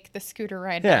 to make the scooter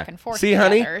ride Yeah. back and forth. See,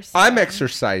 honey, together, so- I'm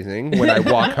exercising when I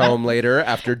walk home later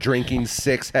after drinking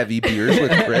 6 heavy beers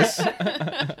with Chris,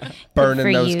 burning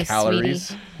for those you, calories.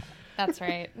 sweetie. That's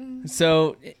right.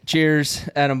 So cheers,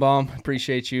 Adam Baum.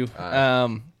 Appreciate you.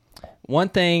 One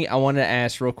thing I wanted to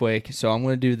ask real quick, so I'm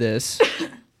gonna do this.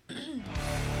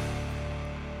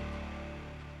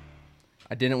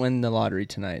 I didn't win the lottery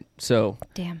tonight, so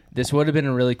Damn. this would have been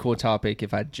a really cool topic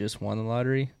if I just won the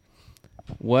lottery.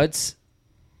 What's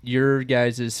your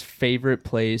guys' favorite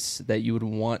place that you would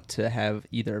want to have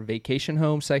either a vacation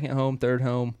home, second home, third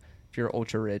home, if you're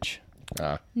ultra rich?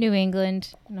 New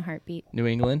England in a heartbeat. New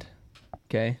England?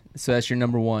 Okay, so that's your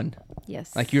number one.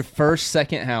 Yes. Like your first,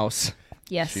 second house.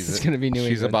 Yes. It's gonna be New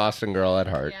She's a England. Boston girl at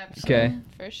heart. Yep. Okay.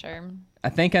 For sure. I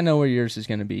think I know where yours is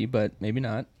gonna be, but maybe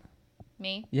not.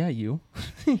 Me? Yeah, you.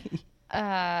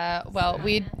 Well,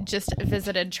 we just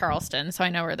visited Charleston, so I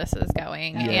know where this is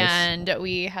going. Yes. And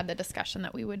we had the discussion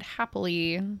that we would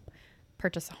happily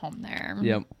purchase a home there.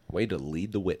 Yep. Way to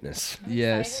lead the witness.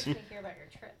 Yes. to hear about your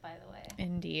trip, by the way.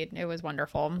 Indeed. It was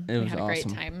wonderful. It we was had a great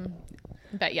awesome. time.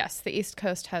 But yes, the East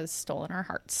Coast has stolen our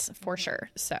hearts for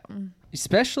sure. So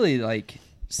Especially like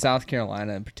South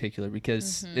Carolina in particular,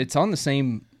 because it's on the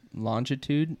same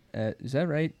longitude. Is that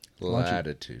right?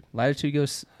 Latitude. Latitude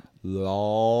goes.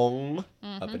 Long.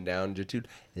 Up and down. Latitude.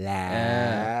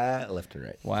 Left and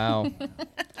right. Wow.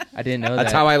 I didn't know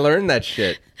That's that. how I learned that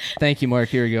shit. Thank you, Mark.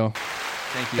 Here we go.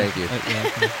 Thank you. Thank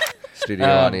you. Yeah. Studio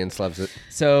Um, audience loves it.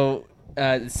 So,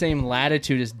 the same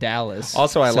latitude as Dallas.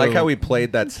 Also, I like So- how we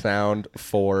played that sound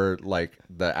for like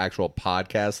the actual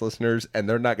podcast listeners, and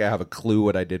they're not gonna have a clue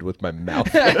what I did with my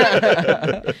mouth.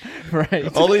 Right.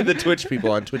 Only the Twitch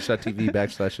people on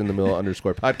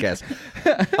twitch.tv/in-the-middle_podcast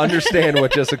understand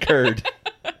what just occurred.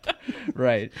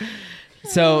 Right.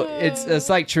 So it's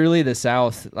like truly the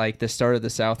South, like the start of the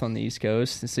South on the East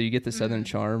Coast. And so you get the Southern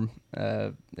charm.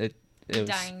 It was,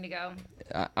 Dying to go.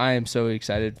 I am so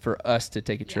excited for us to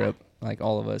take a Yeah. trip, like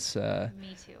all of us.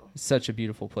 Me too. It's such a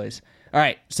beautiful place. All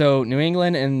right, so New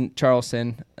England and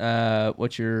Charleston.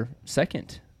 What's your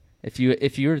second? If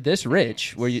you're this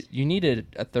rich, where you needed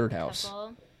a third house,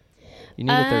 you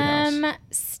need a third house.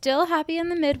 Still happy in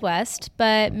the Midwest,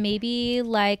 but maybe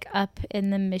like up in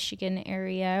the Michigan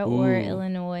area or Ooh.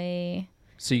 Illinois.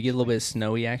 So you get a little bit of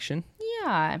snowy action.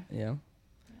 Yeah. Yeah,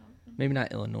 maybe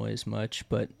not Illinois as much,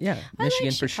 but yeah, I Michigan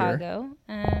like for sure. Chicago.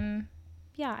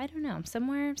 Yeah, I don't know.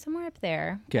 Somewhere up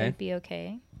there Okay. would be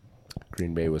okay.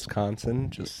 Green Bay, Wisconsin.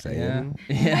 Just saying.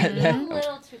 Yeah, A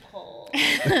little too cold.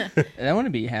 that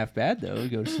wouldn't be half bad though.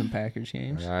 Go to some Packers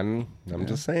games. I'm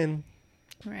just saying.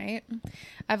 Right.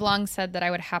 I've long said that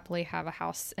I would happily have a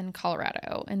house in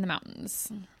Colorado in the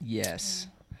mountains. Yes.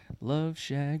 Love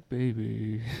Shack,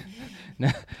 baby. No.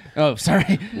 Oh,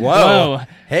 sorry. Whoa.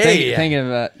 Hey. Thinking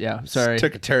of, yeah, sorry.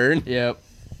 Took a turn. Yep.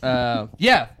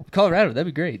 Yeah, Colorado.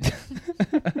 That'd be great.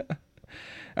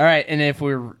 All right. And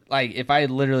if I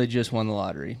literally just won the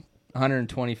lottery,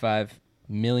 $125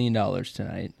 million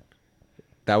tonight,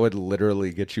 That would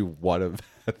literally get you one of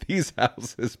these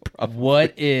houses, probably.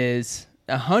 what is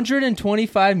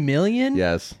 $125 million?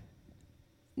 Yes.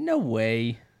 No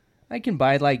way. I can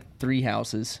buy like 3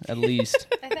 houses at least.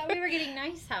 I thought we were getting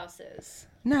nice houses.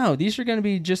 No, these are going to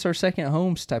be just our second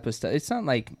homes type of stuff. It's not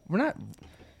like we're not.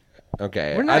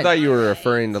 Okay. We're I not- thought you were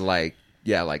referring to like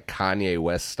Kanye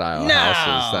West style No.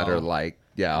 houses that are like,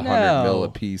 100 No. mil a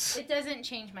piece. It doesn't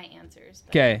change my answers. but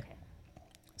Okay.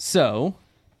 So,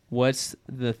 what's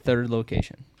the third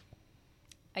location?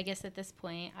 I guess at this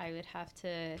point, I would have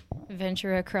to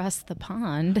venture across the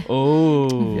pond.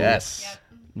 Oh, Yes.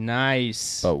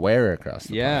 nice. But where across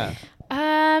the Yeah.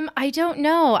 I don't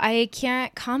know. I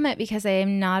can't comment because I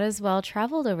am not as well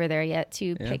traveled over there yet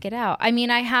to pick it out. I mean,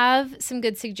 I have some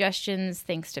good suggestions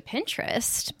thanks to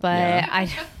Pinterest, but Yeah.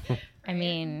 I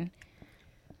mean,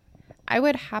 I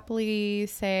would happily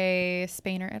say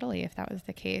Spain or Italy if that was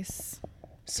the case.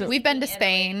 So We've been to Italy.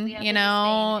 Spain, We have you been to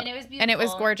know, Spain, and it was and it was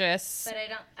beautiful. gorgeous. but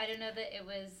I don't know that it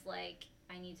was like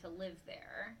I need to live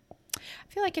there. I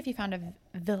feel like if you found a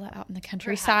villa out in the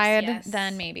countryside, yes.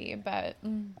 then maybe. But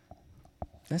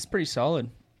that's pretty solid.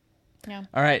 yeah,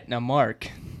 All right, now Mark,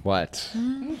 What?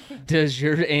 does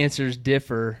your answers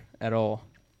differ at all?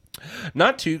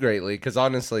 Not too greatly, because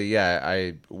honestly,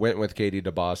 I went with Katie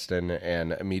to Boston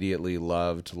and immediately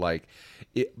loved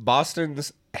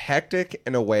Boston's hectic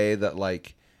in a way that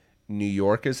like New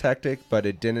York is hectic, but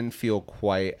it didn't feel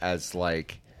quite as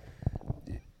like.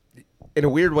 In a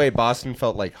weird way, Boston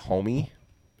felt like homey,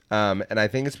 and I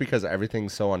think it's because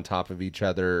everything's so on top of each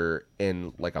other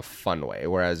in like a fun way,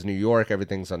 whereas New York,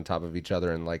 everything's on top of each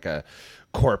other in like a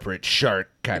corporate shark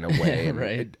kind of way. And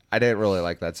Right. I didn't really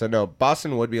like that. So no,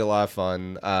 Boston would be a lot of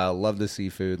fun. Love the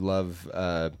seafood. Love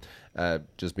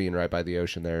just being right by the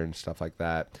ocean there and stuff like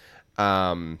that.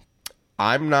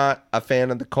 I'm not a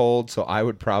fan of the cold, so I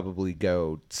would probably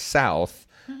go south.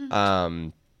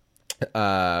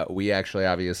 We actually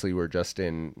obviously were just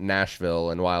in Nashville,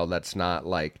 and while that's not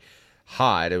like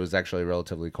hot, it was actually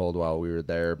relatively cold while we were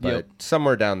there, but Yep.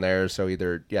 somewhere down there. So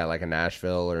either like a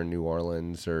Nashville or New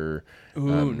Orleans or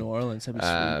Ooh, New Orleans. That'd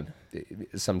be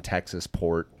sweet. some Texas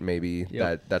port maybe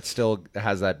Yep. that still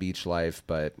has that beach life,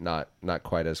 but not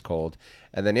quite as cold.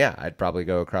 And then I'd probably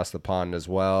go across the pond as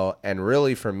well. And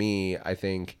really for me, I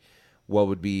think what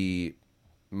would be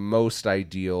most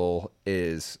ideal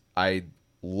is I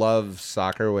love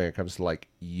soccer when it comes to like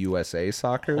USA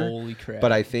soccer. Holy crap.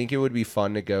 But I think it would be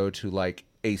fun to go to like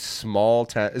a small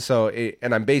town.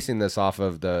 And I'm basing this off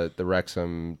of the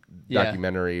Wrexham Yeah.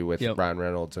 documentary with Yep. Ryan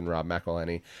Reynolds and Rob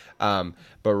McElhenney.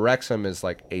 But Wrexham is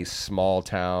like a small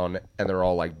town, and they're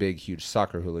all like big, huge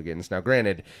soccer hooligans. Now,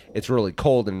 granted, it's really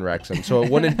cold in Wrexham, so it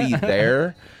wouldn't be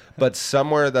there. But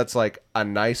somewhere that's like a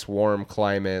nice warm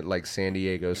climate, like San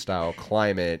Diego style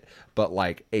climate, but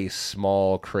like a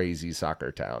small crazy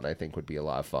soccer town, I think would be a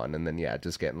lot of fun. And then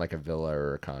just getting like a villa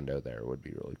or a condo there would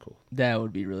be really cool. That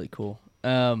would be really cool.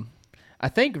 I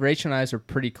think Rachel and I are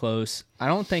pretty close. I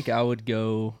don't think I would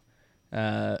go.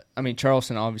 I mean,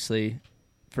 Charleston, obviously,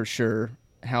 for sure.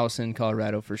 House in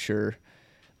Colorado, for sure.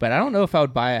 But I don't know if I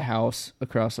would buy a house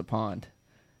across a pond.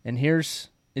 And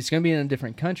it's going to be in a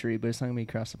different country, but it's not going to be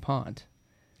across the pond.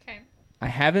 okay. I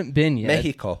haven't been yet.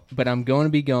 Mexico. But I'm going to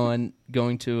be going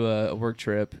to a work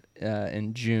trip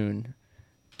in June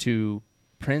to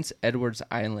Prince Edward's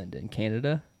Island in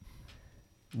Canada.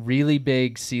 Really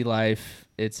big sea life.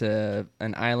 It's an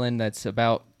island that's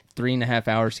about 3.5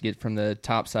 hours to get from the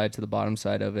top side to the bottom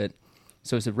side of it.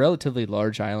 So it's a relatively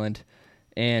large island.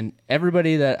 And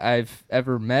everybody that I've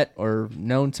ever met or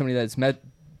known somebody that's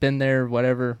been there,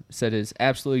 whatever, said it's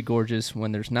absolutely gorgeous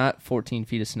when there's not 14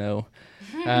 feet of snow.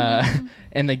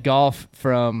 And the golf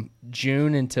from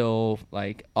June until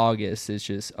like August is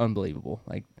just unbelievable.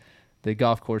 Like the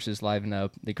golf courses liven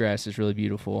up. The grass is really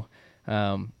beautiful.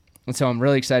 And so I'm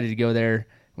really excited to go there.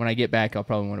 When I get back, I'll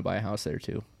probably want to buy a house there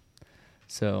too.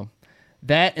 So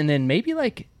that, and then maybe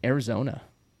like Arizona.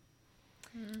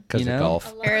 Because of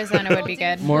golf. Arizona would be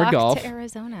good. More Flock golf. to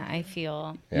Arizona, I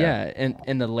feel. Yeah,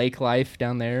 and the lake life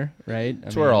down there, right?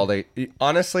 That's where all they...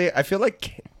 Honestly, I feel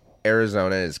like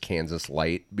Arizona is Kansas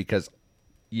light because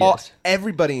Yes.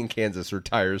 everybody in Kansas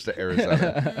retires to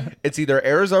Arizona. It's either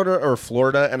Arizona or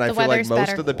Florida, and I The feel like weather's most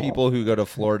better. of the people who go to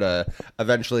Florida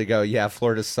eventually go, yeah,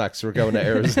 Florida sucks. We're going to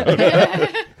Arizona.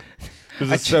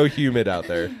 Because it's so humid out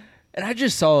there. And I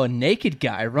just saw a naked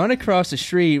guy run across the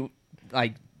street,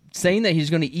 like saying that he's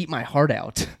going to eat my heart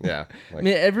out. Yeah. I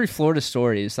mean, every Florida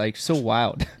story is like so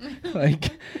wild.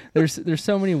 Like, there's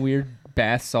so many weird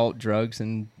bath salt drugs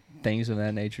and things of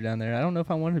that nature down there. I don't know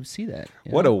if I wanted to see that.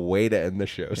 What a way to end the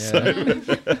show, son.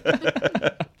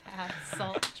 Bath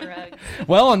salt drugs.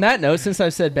 Well, on that note, since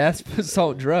I've said bath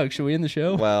salt drugs, should we end the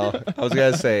show? Well, I was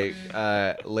going to say,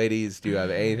 ladies, do you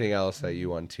have anything else that you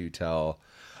want to tell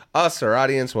us, our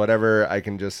audience, whatever? I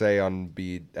can just say on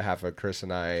behalf of Chris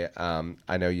and I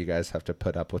know you guys have to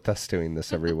put up with us doing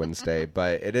this every Wednesday,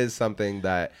 but it is something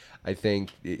that I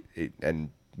think, and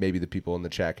maybe the people in the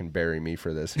chat can bury me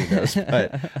for this, who knows,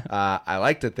 but I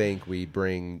like to think we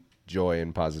bring joy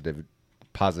and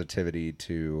positivity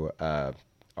to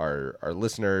our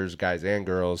listeners, guys and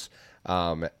girls,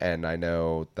 and I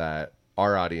know that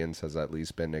our audience has at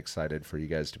least been excited for you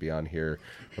guys to be on here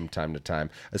from time to time,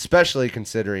 especially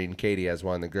considering Katie has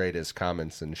one of the greatest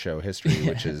comments in show history,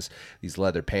 which is these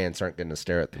leather pants aren't going to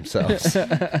stare at themselves.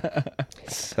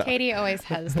 So, Katie always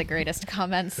has the greatest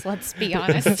comments, let's be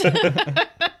honest.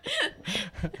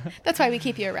 That's why we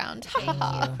keep you around.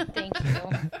 Thank you.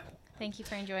 Thank you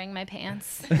for enjoying my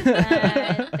pants.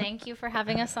 Thank you for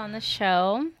having us on the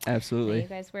show. Absolutely. You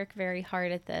guys work very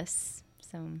hard at this.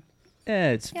 So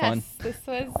Yeah, it's fun. Yes,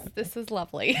 this was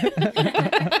lovely.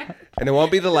 and it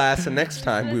won't be the last, and next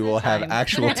time we will have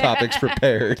actual topics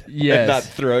prepared. Yes. And not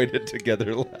throwing it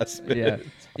together last minute. Yeah.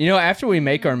 You know, after we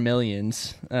make our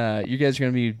millions, you guys are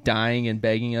going to be dying and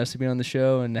begging us to be on the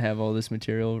show and to have all this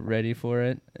material ready for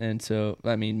it. And so,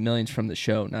 I mean, millions from the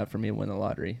show, not for me to win the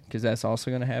lottery, because that's also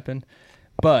going to happen.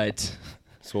 But,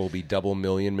 So we'll be double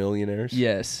millionaires?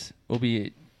 yes, we'll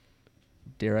be,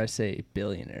 dare I say,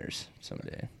 billionaires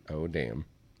someday Oh, damn.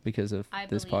 because of I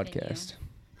this believe in you. podcast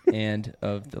and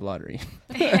of the lottery.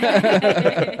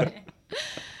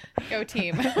 Go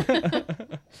team.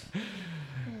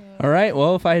 All right.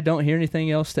 Well, if I don't hear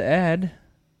anything else to add,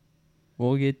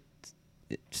 we'll get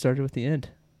started with the end.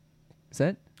 Is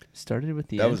that started with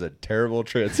the That end? was a terrible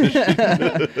transition.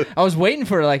 I was waiting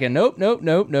for like a nope down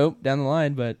the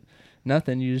line, but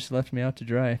nothing. You just left me out to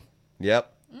dry.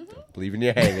 Yep. Leaving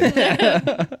you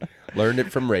hanging. Learned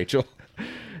it from Rachel.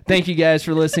 Thank you guys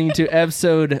for listening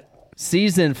to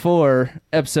Season 4,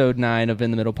 Episode 9 of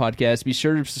In the Middle Podcast. Be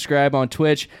sure to subscribe on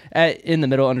Twitch at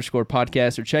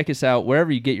InTheMiddle_podcast or check us out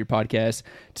wherever you get your podcasts.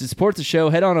 To support the show,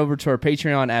 head on over to our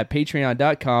Patreon at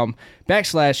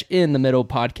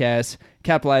patreon.com/InTheMiddlePodcast.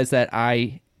 Capitalize that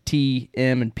I, T,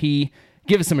 M, and P.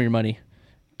 Give us some of your money.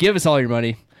 Give us all your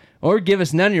money. Or give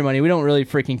us none of your money. We don't really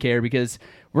freaking care because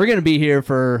we're going to be here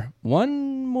for 2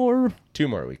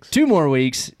 more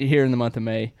weeks here in the month of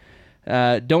May.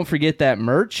 Don't forget that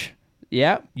merch.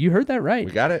 Yeah, you heard that right.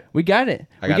 We got it. We got it.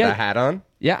 I got the hat on.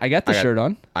 Yeah, I got the shirt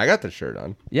on. I got the shirt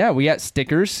on. Yeah, we got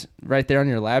stickers right there on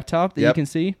your laptop that you Yep. can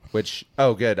see. Which,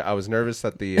 oh, good. I was nervous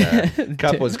that the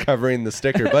cup was covering the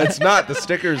sticker, but it's not. The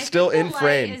sticker is still in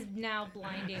frame. Is now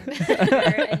blinding,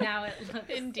 and now it looks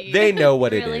Indeed. They know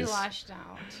what it really is. washed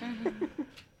out.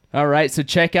 All right, so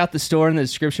check out the store in the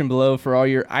description below for all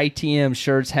your ITM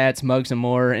shirts, hats, mugs, and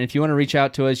more. And if you want to reach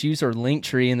out to us, use our link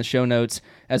tree in the show notes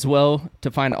as well to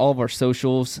find all of our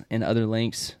socials and other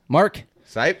links. Mark,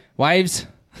 Sipe? wives,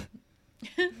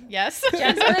 Yes.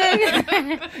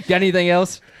 got anything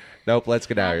else? Nope, let's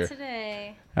get out of here.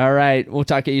 Today. All right, we'll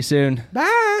talk to you soon.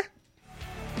 Bye.